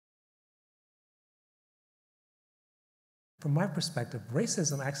from my perspective,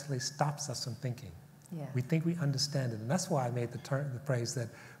 racism actually stops us from thinking. Yeah. We think we understand it, and that's why I made the phrase that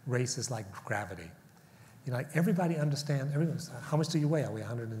race is like gravity. You know, like everybody understands, how much do you weigh? I weigh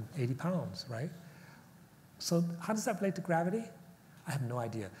 180 pounds, right? So how does that relate to gravity? I have no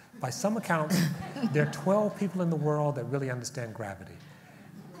idea. By some accounts, there are 12 people in the world that really understand gravity.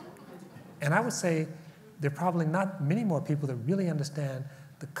 And I would say there are probably not many more people that really understand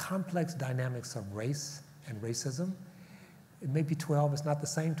the complex dynamics of race and racism. It may be 12, it's not the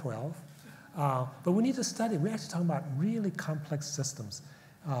same 12. But we need to study. We're actually talking about really complex systems.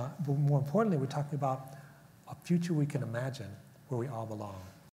 But more importantly, we're talking about a future we can imagine where we all belong.